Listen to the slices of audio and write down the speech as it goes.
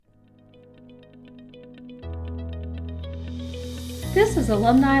This is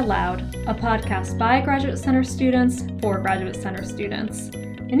Alumni Aloud, a podcast by Graduate Center students for Graduate Center students.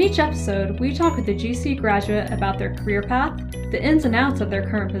 In each episode, we talk with a GC graduate about their career path, the ins and outs of their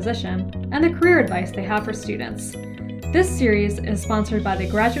current position, and the career advice they have for students. This series is sponsored by the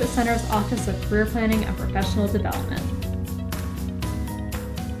Graduate Center's Office of Career Planning and Professional Development.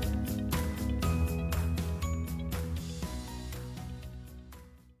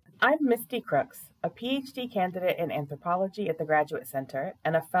 I'm Misty Crooks, a PhD candidate in anthropology at the Graduate Center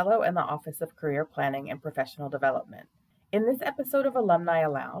and a fellow in the Office of Career Planning and Professional Development. In this episode of Alumni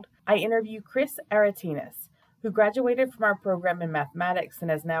Aloud, I interview Chris Aretinas, who graduated from our program in mathematics and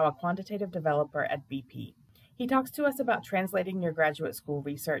is now a quantitative developer at BP. He talks to us about translating your graduate school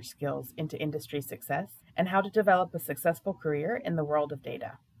research skills into industry success and how to develop a successful career in the world of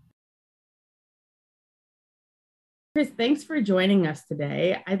data. Chris, thanks for joining us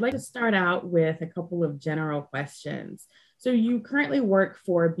today. I'd like to start out with a couple of general questions. So you currently work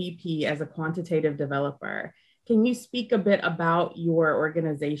for BP as a quantitative developer. Can you speak a bit about your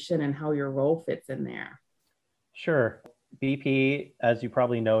organization and how your role fits in there? Sure. BP, as you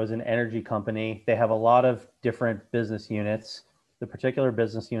probably know, is an energy company. They have a lot of different business units. The particular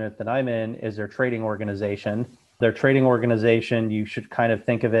business unit that I'm in is their trading organization. Their trading organization, you should kind of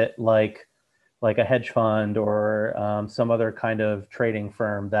think of it like a hedge fund or some other kind of trading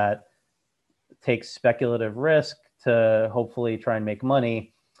firm that takes speculative risk to hopefully try and make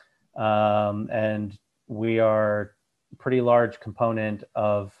money. And we are a pretty large component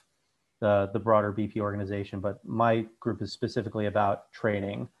of the broader BP organization, but my group is specifically about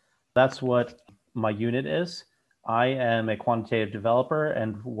trading. That's what my unit is. I am a quantitative developer,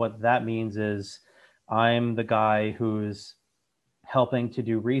 and what that means is I'm the guy who's helping to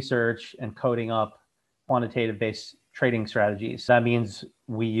do research and coding up quantitative-based trading strategies. That means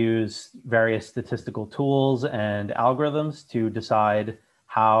we use various statistical tools and algorithms to decide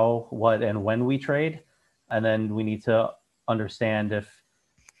how, what, and when we trade. And then we need to understand if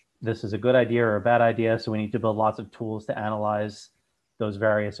this is a good idea or a bad idea. So we need to build lots of tools to analyze those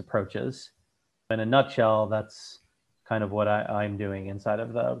various approaches. In a nutshell, that's kind of what I'm doing inside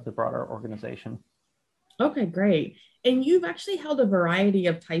of the broader organization. Okay, great. And you've actually held a variety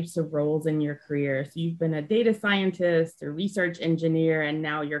of types of roles in your career. So you've been a data scientist, a research engineer, and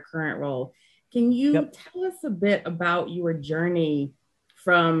now your current role. Can you tell us a bit about your journey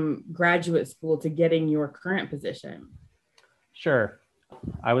from graduate school to getting your current position? Sure.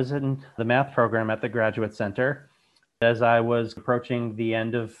 I was in the math program at the Graduate Center. As I was approaching the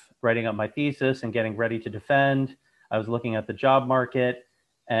end of writing up my thesis and getting ready to defend, I was looking at the job market,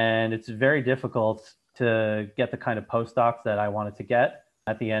 and it's very difficult to get the kind of postdocs that I wanted to get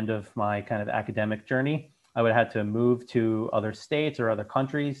at the end of my kind of academic journey. I would have had to move to other states or other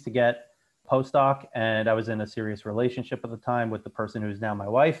countries to get postdoc. And I was in a serious relationship at the time with the person who's now my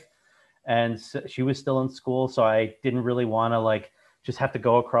wife. And so she was still in school. So I didn't really want to just have to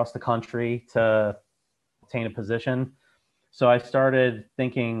go across the country to obtain a position. So I started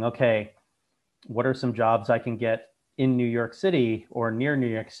thinking, okay, what are some jobs I can get in New York City or near New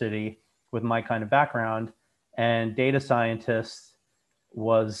York City with my kind of background? And data scientist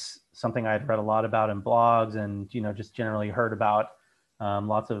was something I had read a lot about in blogs and, just generally heard about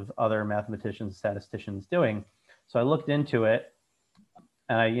lots of other mathematicians, statisticians doing. So I looked into it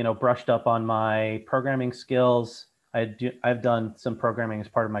and I, brushed up on my programming skills. I've done some programming as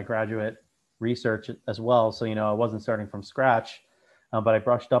part of my graduate research as well. So, I wasn't starting from scratch, but I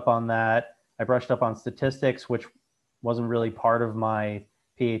brushed up on that. I brushed up on statistics, which wasn't really part of my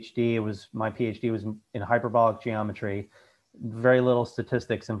PhD. My PhD was in hyperbolic geometry, very little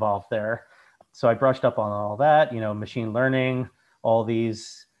statistics involved there. So I brushed up on all that, machine learning, all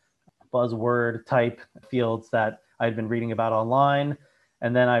these buzzword type fields that I'd been reading about online.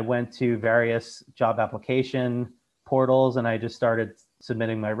 And then I went to various job application portals and I just started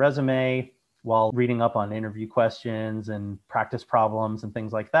submitting my resume while reading up on interview questions and practice problems and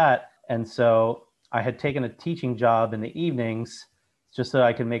things like that. And so I had taken a teaching job in the evenings just so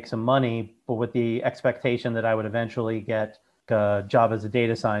I could make some money, but with the expectation that I would eventually get a job as a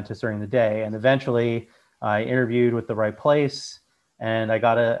data scientist during the day. And eventually I interviewed with the right place and I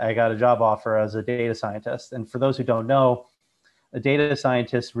got a job offer as a data scientist. And for those who don't know, a data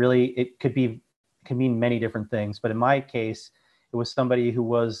scientist really, it can mean many different things. But in my case, it was somebody who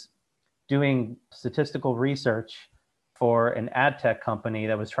was doing statistical research for an ad tech company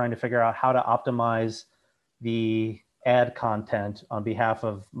that was trying to figure out how to optimize the ad content on behalf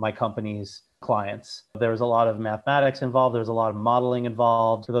of my company's clients. There was a lot of mathematics involved. There was a lot of modeling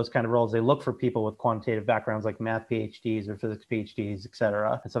involved. For those kind of roles, they look for people with quantitative backgrounds like math PhDs or physics PhDs, et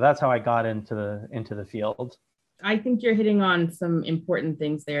cetera. And so that's how I got into the field. I think you're hitting on some important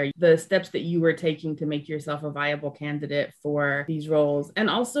things there. The steps that you were taking to make yourself a viable candidate for these roles, and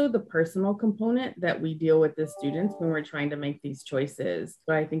also the personal component that we deal with as students when we're trying to make these choices.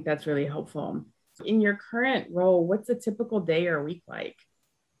 So I think that's really helpful. In your current role, what's a typical day or week like?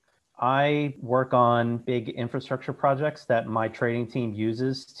 I work on big infrastructure projects that my trading team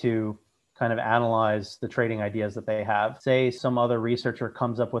uses to kind of analyze the trading ideas that they have. Say some other researcher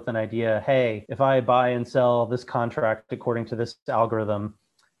comes up with an idea, hey, if I buy and sell this contract according to this algorithm,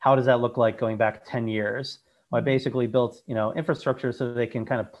 how does that look like going back 10 years? Well, I basically built, infrastructure so they can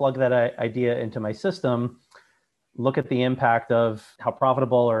kind of plug that idea into my system, look at the impact of how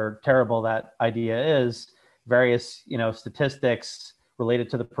profitable or terrible that idea is, various, statistics related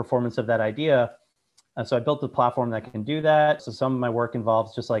to the performance of that idea. And so I built a platform that can do that. So some of my work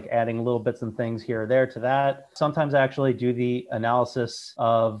involves just like adding little bits and things here or there to that. Sometimes I actually do the analysis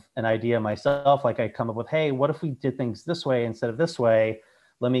of an idea myself. Like I come up with, hey, what if we did things this way instead of this way?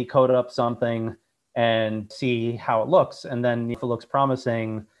 Let me code up something and see how it looks. And then if it looks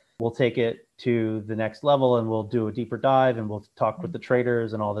promising, we'll take it to the next level and we'll do a deeper dive and we'll talk with the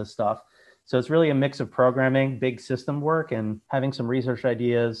traders and all this stuff. So it's really a mix of programming, big system work, and having some research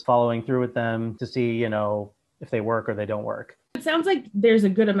ideas, following through with them to see, if they work or they don't work. It sounds like there's a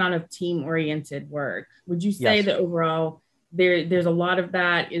good amount of team-oriented work. Would you say that overall there's a lot of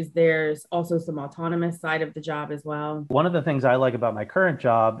that? There's also some autonomous side of the job as well? One of the things I like about my current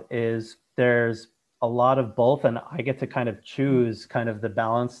job is there's a lot of both, and I get to kind of choose kind of the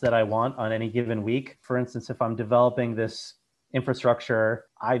balance that I want on any given week. For instance, if I'm developing this infrastructure,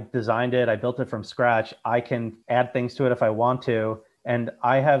 I designed it, I built it from scratch. I can add things to it if I want to. And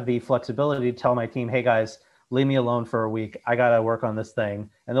I have the flexibility to tell my team, hey guys, leave me alone for a week. I got to work on this thing.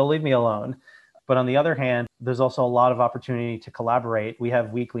 And they'll leave me alone. But on the other hand, there's also a lot of opportunity to collaborate. We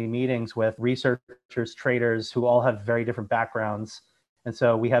have weekly meetings with researchers, traders who all have very different backgrounds. And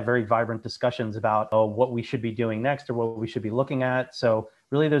so we have very vibrant discussions about what we should be doing next or what we should be looking at. So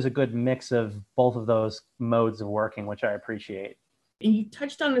really, there's a good mix of both of those modes of working, which I appreciate. And you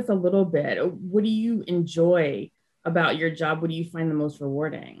touched on this a little bit. What do you enjoy about your job? What do you find the most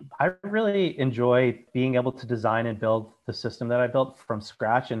rewarding? I really enjoy being able to design and build the system that I built from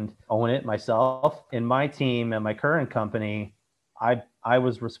scratch and own it myself. In my team and my current company, I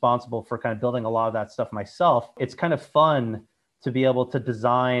was responsible for kind of building a lot of that stuff myself. It's kind of fun to be able to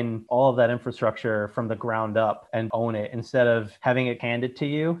design all of that infrastructure from the ground up and own it instead of having it handed to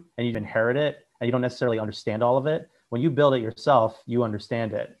you and you inherit it and you don't necessarily understand all of it. When you build it yourself, you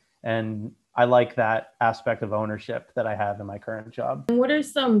understand it. And I like that aspect of ownership that I have in my current job. And what are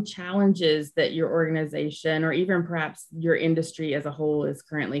some challenges that your organization or even perhaps your industry as a whole is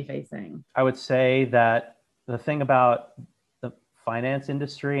currently facing? I would say that the thing about the finance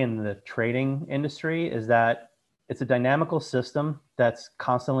industry and the trading industry is that it's a dynamical system that's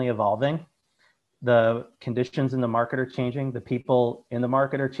constantly evolving. The conditions in the market are changing. The people in the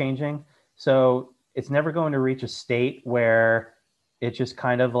market are changing. So it's never going to reach a state where it just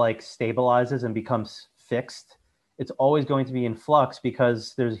kind of like stabilizes and becomes fixed. It's always going to be in flux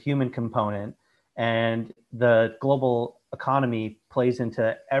because there's a human component and the global economy plays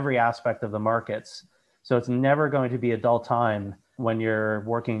into every aspect of the markets. So it's never going to be a dull time when you're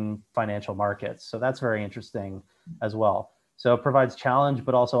working financial markets. So that's very interesting as well. So it provides challenge,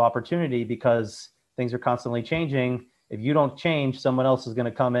 but also opportunity because things are constantly changing. If you don't change, someone else is going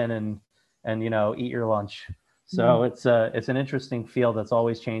to come in and eat your lunch. So it's an interesting field that's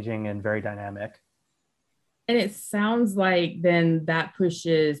always changing and very dynamic. And it sounds like then that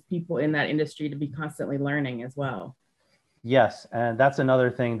pushes people in that industry to be constantly learning as well. Yes, and that's another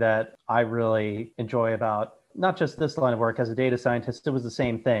thing that I really enjoy about not just this line of work. As a data scientist, it was the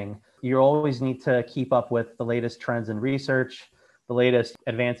same thing. You always need to keep up with the latest trends in research, the latest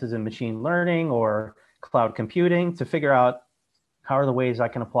advances in machine learning or cloud computing to figure out how are the ways I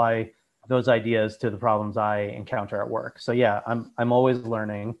can apply those ideas to the problems I encounter at work. So yeah, I'm always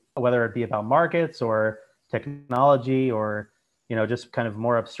learning, whether it be about markets or technology or just kind of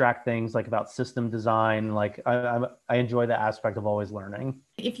more abstract things like about system design. Like I enjoy the aspect of always learning.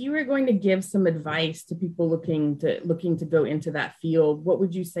 If you were going to give some advice to people looking to go into that field, what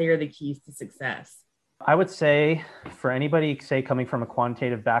would you say are the keys to success? I would say for anybody, say coming from a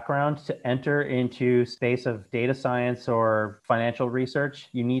quantitative background, to enter into space of data science or financial research,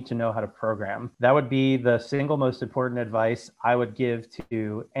 you need to know how to program. That would be the single most important advice I would give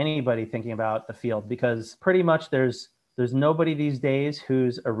to anybody thinking about the field, because pretty much there's nobody these days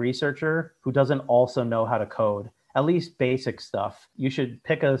who's a researcher who doesn't also know how to code, at least basic stuff. You should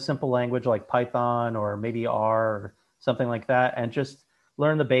pick a simple language like Python or maybe R or something like that and just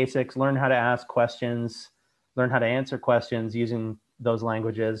learn the basics, learn how to ask questions, learn how to answer questions using those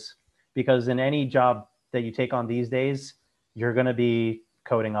languages, because in any job that you take on these days, you're going to be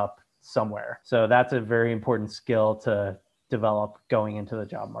coding up somewhere. So that's a very important skill to develop going into the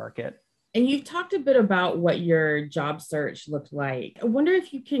job market. And you talked a bit about what your job search looked like. I wonder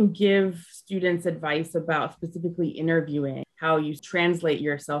if you can give students advice about specifically interviewing, how you translate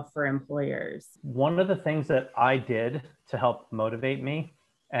yourself for employers. One of the things that I did to help motivate me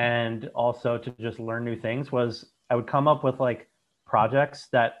and also to just learn new things was I would come up with like projects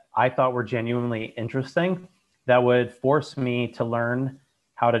that I thought were genuinely interesting that would force me to learn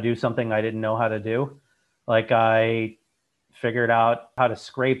how to do something I didn't know how to do. Like I figured out how to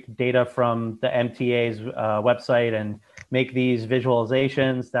scrape data from the MTA's website and make these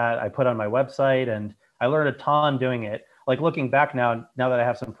visualizations that I put on my website. And I learned a ton doing it. Like looking back now that I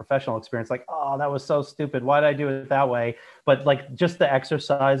have some professional experience, like, oh, that was so stupid. Why did I do it that way? But like just the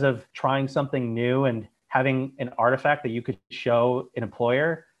exercise of trying something new and having an artifact that you could show an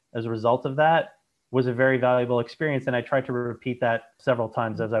employer as a result of that was a very valuable experience. And I tried to repeat that several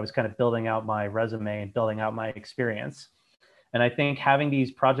times as I was kind of building out my resume and building out my experience. And I think having these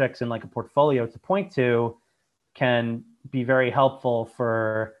projects in like a portfolio to point to can be very helpful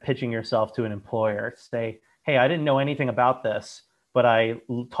for pitching yourself to an employer. Say, hey, I didn't know anything about this, but I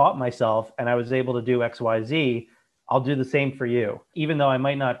taught myself and I was able to do X, Y, Z. I'll do the same for you. Even though I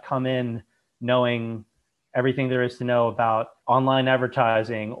might not come in knowing everything there is to know about online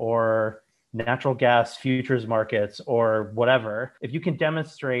advertising or natural gas futures markets or whatever, if you can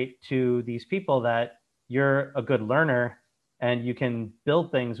demonstrate to these people that you're a good learner and you can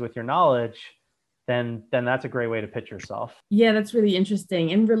build things with your knowledge, then that's a great way to pitch yourself. Yeah, that's really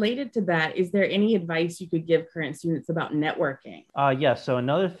interesting. And related to that, is there any advice you could give current students about networking? Yes. So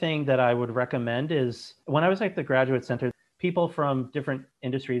another thing that I would recommend is when I was at the Graduate Center, people from different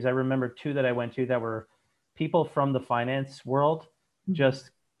industries, I remember two that I went to that were people from the finance world,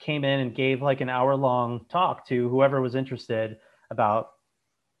 just came in and gave like an hour-long talk to whoever was interested about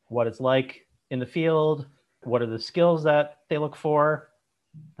what it's like in the field, what are the skills that they look for.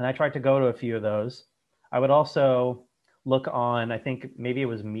 And I tried to go to a few of those. I would also look on, I think maybe it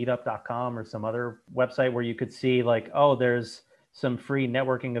was meetup.com or some other website where you could see like, oh, there's some free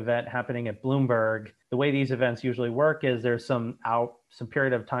networking event happening at Bloomberg. The way these events usually work is there's some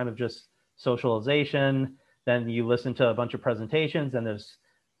period of time of just socialization. Then you listen to a bunch of presentations and there's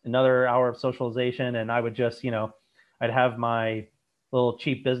another hour of socialization. And I would just, I'd have my little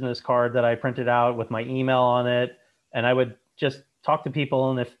cheap business card that I printed out with my email on it. And I would just talk to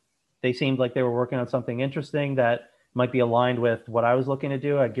people. And if they seemed like they were working on something interesting that might be aligned with what I was looking to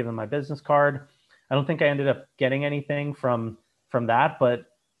do, I'd give them my business card. I don't think I ended up getting anything from that, but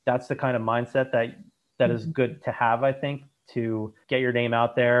that's the kind of mindset that is good to have, I think, to get your name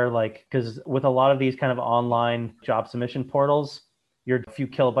out there. Like, because with a lot of these kind of online job submission portals, you're a few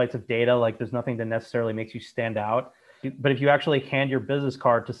kilobytes of data, like there's nothing that necessarily makes you stand out. But if you actually hand your business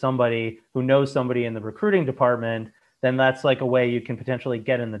card to somebody who knows somebody in the recruiting department, then that's like a way you can potentially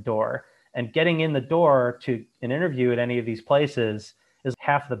get in the door. And getting in the door to an interview at any of these places is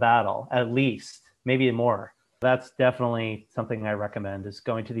half the battle, at least, maybe more. That's definitely something I recommend, is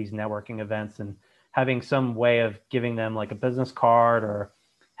going to these networking events and having some way of giving them like a business card or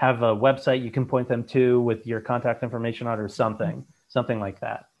have a website you can point them to with your contact information on or something like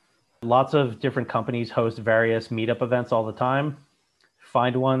that. Lots of different companies host various meetup events all the time.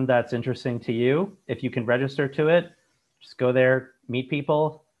 Find one that's interesting to you. If you can register to it, just go there, meet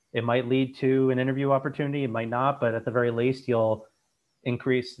people. It might lead to an interview opportunity. It might not, but at the very least, you'll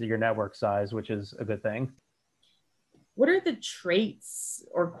increase your network size, which is a good thing. What are the traits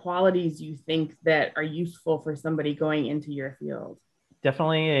or qualities you think that are useful for somebody going into your field?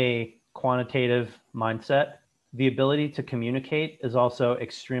 Definitely a quantitative mindset. The ability to communicate is also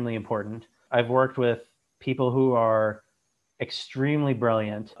extremely important. I've worked with people who are extremely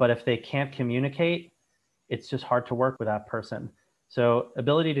brilliant, but if they can't communicate, it's just hard to work with that person. So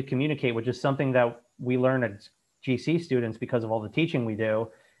ability to communicate, which is something that we learn as GC students because of all the teaching we do,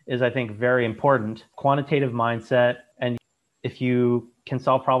 is I think very important. Quantitative mindset. And if you can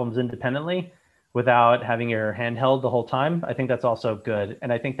solve problems independently without having your hand held the whole time, I think that's also good.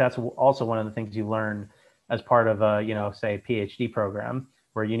 And I think that's also one of the things you learn as part of a, say, PhD program,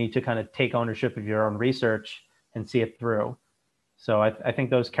 where you need to kind of take ownership of your own research and see it through. So I think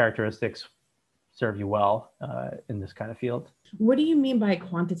those characteristics serve you well in this kind of field. What do you mean by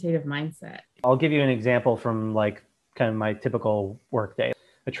quantitative mindset? I'll give you an example from like kind of my typical workday.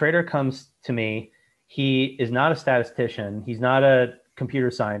 A trader comes to me. He is not a statistician. He's not a computer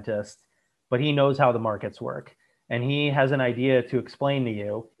scientist, but he knows how the markets work. and he has an idea to explain to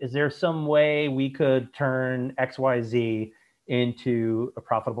you. Is there some way we could turn XYZ into a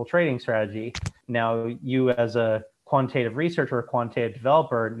profitable trading strategy? Now, you as a quantitative researcher or quantitative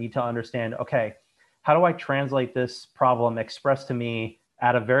developer need to understand, okay, how do I translate this problem expressed to me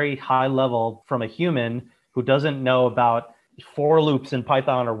at a very high level from a human who doesn't know about for loops in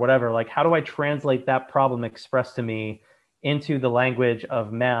Python or whatever? Like, how do I translate that problem expressed to me into the language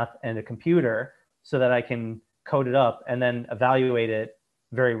of math and a computer so that I can code it up and then evaluate it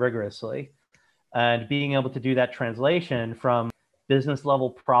very rigorously? And being able to do that translation from business level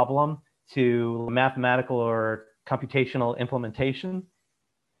problem to mathematical or computational implementation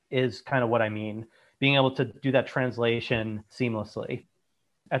is kind of what I mean. Being able to do that translation seamlessly.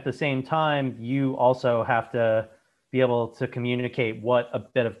 At the same time, you also have to be able to communicate what a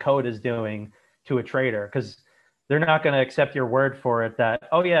bit of code is doing to a trader, because they're not going to accept your word for it that,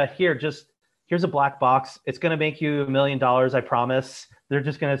 oh yeah, here's a black box. It's going to make you $1 million, I promise. They're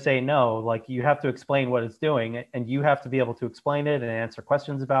just going to say no. Like, you have to explain what it's doing, and you have to be able to explain it and answer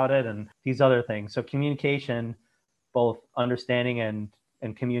questions about it and these other things. So communication, both understanding and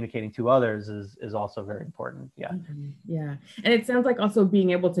communicating to others is also very important. Yeah. Yeah. And it sounds like also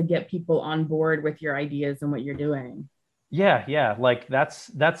being able to get people on board with your ideas and what you're doing. Yeah. Like that's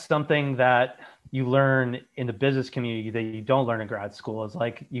something that you learn in the business community that you don't learn in grad school. Is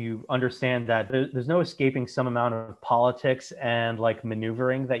like, you understand that there's no escaping some amount of politics and like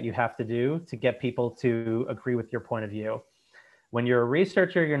maneuvering that you have to do to get people to agree with your point of view. When you're a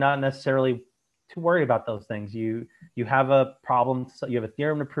researcher, you're not necessarily too worried about those things. You have a problem, you have a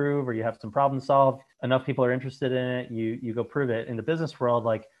theorem to prove, or you have some problem to solve. Enough people are interested in it, you go prove it. In the business world,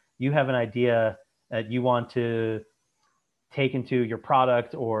 like, you have an idea that you want to take into your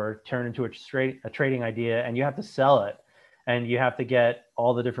product or turn into a trading idea, and you have to sell it, and you have to get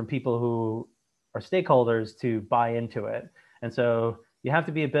all the different people who are stakeholders to buy into it. And so you have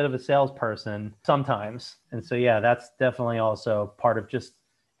to be a bit of a salesperson sometimes. And so, yeah, that's definitely also part of just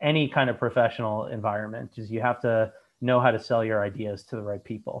any kind of professional environment, is you have to know how to sell your ideas to the right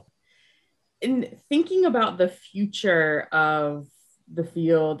people. In thinking about the future of the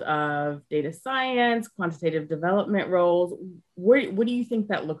field of data science, quantitative development roles, what do you think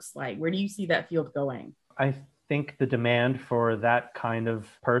that looks like? Where do you see that field going? I think the demand for that kind of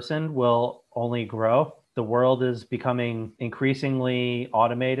person will only grow. The world is becoming increasingly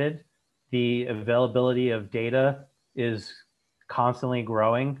automated. The availability of data is constantly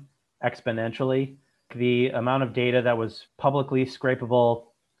growing exponentially. The amount of data that was publicly scrapable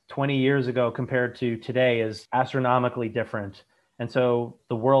 20 years ago compared to today is astronomically different. And so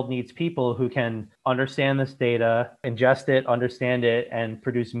the world needs people who can understand this data, ingest it, understand it, and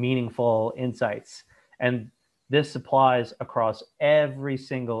produce meaningful insights. And this applies across every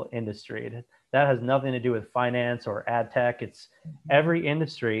single industry. That has nothing to do with finance or ad tech. It's every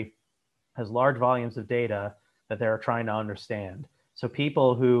industry has large volumes of data that they're trying to understand. So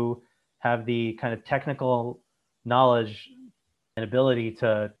people who have the kind of technical knowledge and ability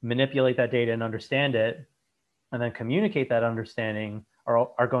to manipulate that data and understand it, and then communicate that understanding,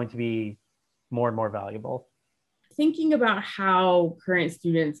 are going to be more and more valuable. Thinking about how current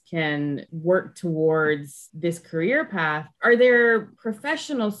students can work towards this career path, are there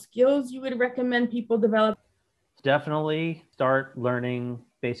professional skills you would recommend people develop? Definitely start learning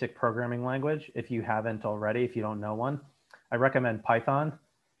basic programming language if you haven't already, if you don't know one. I recommend Python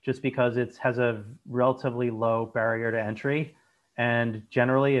just because it has a relatively low barrier to entry. And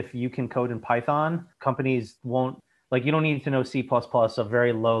generally, if you can code in Python, companies won't, like, you don't need to know C++, a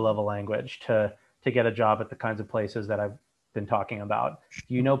very low level language, to get a job at the kinds of places that I've been talking about.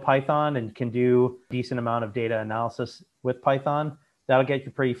 If you know Python and can do a decent amount of data analysis with Python, that'll get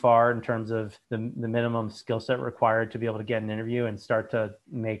you pretty far in terms of the minimum skill set required to be able to get an interview and start to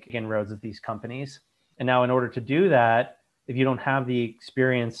make inroads with these companies. And now, in order to do that, if you don't have the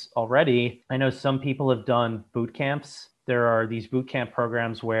experience already, I know some people have done boot camps. There are these boot camp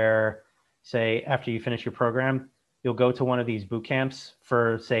programs where, say, after you finish your program, you'll go to one of these boot camps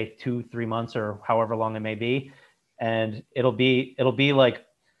for, say, 2-3 months or however long it may be. And it'll be like,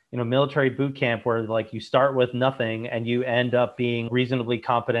 military boot camp where, like, you start with nothing and you end up being reasonably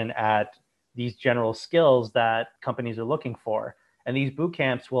competent at these general skills that companies are looking for. And these boot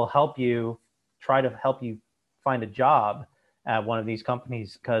camps will help you find a job at one of these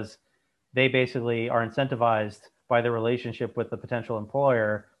companies, because they basically are incentivized by their relationship with the potential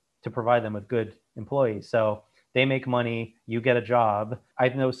employer to provide them with good employees. So they make money, you get a job. I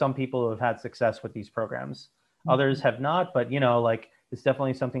know some people who have had success with these programs. Others have not, but it's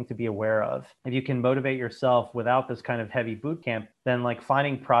definitely something to be aware of. If you can motivate yourself without this kind of heavy boot camp, then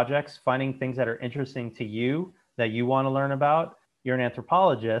finding projects, finding things that are interesting to you that you want to learn about. You're an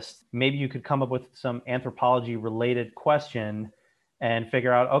anthropologist. Maybe you could come up with some anthropology related question and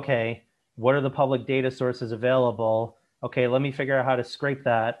figure out, okay, what are the public data sources available? Okay, let me figure out how to scrape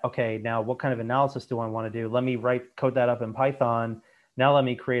that. Okay, now what kind of analysis do I want to do? Let me code that up in Python. Now let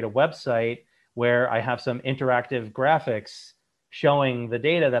me create a website where I have some interactive graphics showing the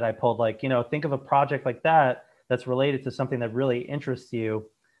data that I pulled. Like, think of a project like that that's related to something that really interests you,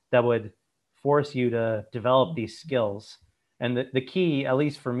 that would force you to develop these skills. And the key, at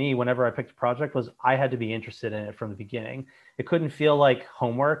least for me, whenever I picked a project, was I had to be interested in it from the beginning. It couldn't feel like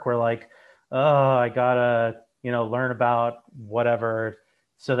homework where like, oh, I gotta, learn about whatever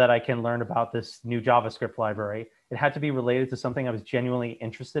so that I can learn about this new JavaScript library. It had to be related to something I was genuinely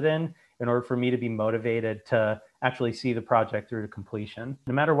interested in order for me to be motivated to actually see the project through to completion.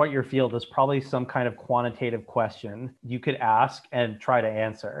 No matter what your field, there's probably some kind of quantitative question you could ask and try to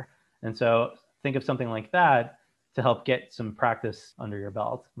answer. And so think of something like that to help get some practice under your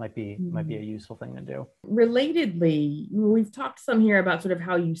belt. Might be a useful thing to do. Relatedly, we've talked some here about sort of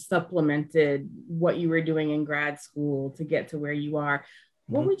how you supplemented what you were doing in grad school to get to where you are.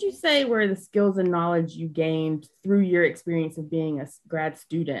 What would you say were the skills and knowledge you gained through your experience of being a grad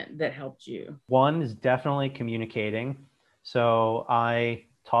student that helped you? One is definitely communicating. So I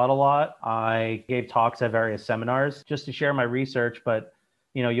taught a lot. I gave talks at various seminars just to share my research, but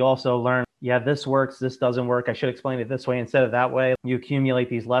you also learn, yeah, this works, this doesn't work. I should explain it this way instead of that way. You accumulate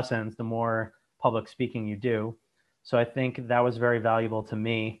these lessons the more public speaking you do. So I think that was very valuable to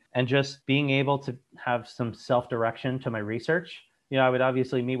me. And just being able to have some self-direction to my research. I would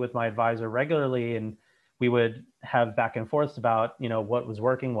obviously meet with my advisor regularly, and we would have back and forths about, what was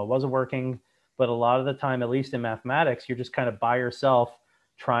working, what wasn't working. But a lot of the time, at least in mathematics, you're just kind of by yourself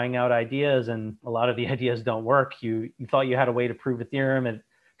trying out ideas, and a lot of the ideas don't work. You thought you had a way to prove a theorem, and it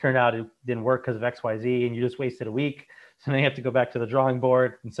turned out it didn't work because of X, Y, Z, and you just wasted a week. So then you have to go back to the drawing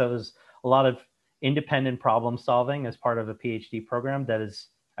board. And so there's a lot of independent problem solving as part of a PhD program that is,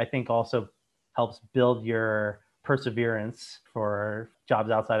 I think, also helps build your perseverance for jobs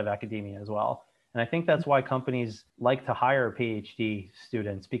outside of academia as well. And I think that's why companies like to hire PhD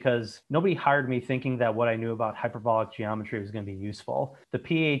students, because nobody hired me thinking that what I knew about hyperbolic geometry was going to be useful. The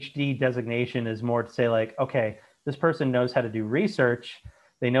PhD designation is more to say like, okay, this person knows how to do research,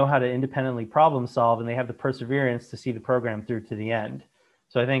 they know how to independently problem solve, and they have the perseverance to see the program through to the end.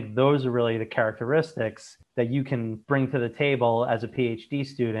 So I think those are really the characteristics that you can bring to the table as a PhD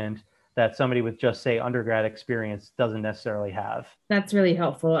student that somebody with just, say, undergrad experience doesn't necessarily have. That's really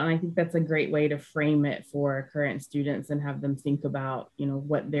helpful. And I think that's a great way to frame it for current students and have them think about,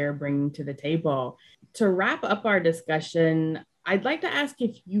 what they're bringing to the table. To wrap up our discussion, I'd like to ask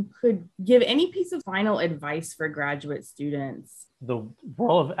if you could give any piece of final advice for graduate students. The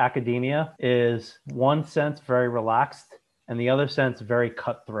world of academia is, one sense, very relaxed, and the other sense, very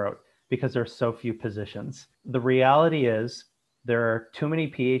cutthroat, because there's so few positions. The reality is, there are too many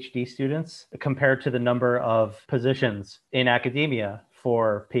PhD students compared to the number of positions in academia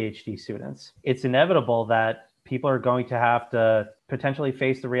for PhD students. It's inevitable that people are going to have to potentially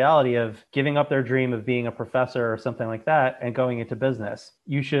face the reality of giving up their dream of being a professor or something like that and going into business.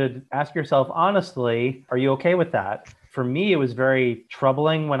 You should ask yourself honestly, are you okay with that? For me, it was very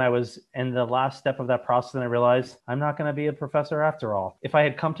troubling when I was in the last step of that process and I realized I'm not going to be a professor after all. If I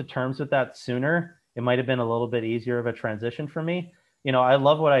had come to terms with that sooner, it might have been a little bit easier of a transition for me. I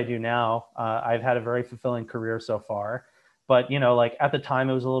love what I do now. I've had a very fulfilling career so far, but like at the time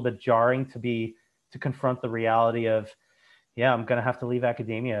it was a little bit jarring to confront the reality of, yeah, I'm going to have to leave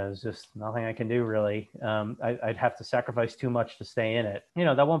academia. There's just nothing I can do really. I'd have to sacrifice too much to stay in it.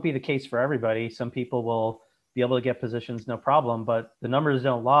 That won't be the case for everybody. Some people will be able to get positions, no problem, but the numbers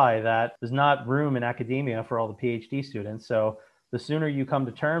don't lie that there's not room in academia for all the PhD students. So the sooner you come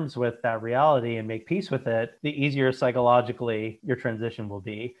to terms with that reality and make peace with it, the easier psychologically your transition will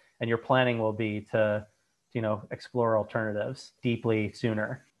be and your planning will be to, explore alternatives deeply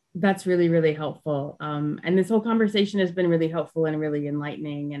sooner. That's really, really helpful. And this whole conversation has been really helpful and really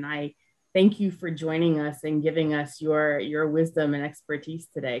enlightening. And I thank you for joining us and giving us your wisdom and expertise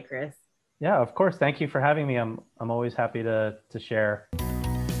today, Chris. Yeah, of course. Thank you for having me. I'm always happy to share.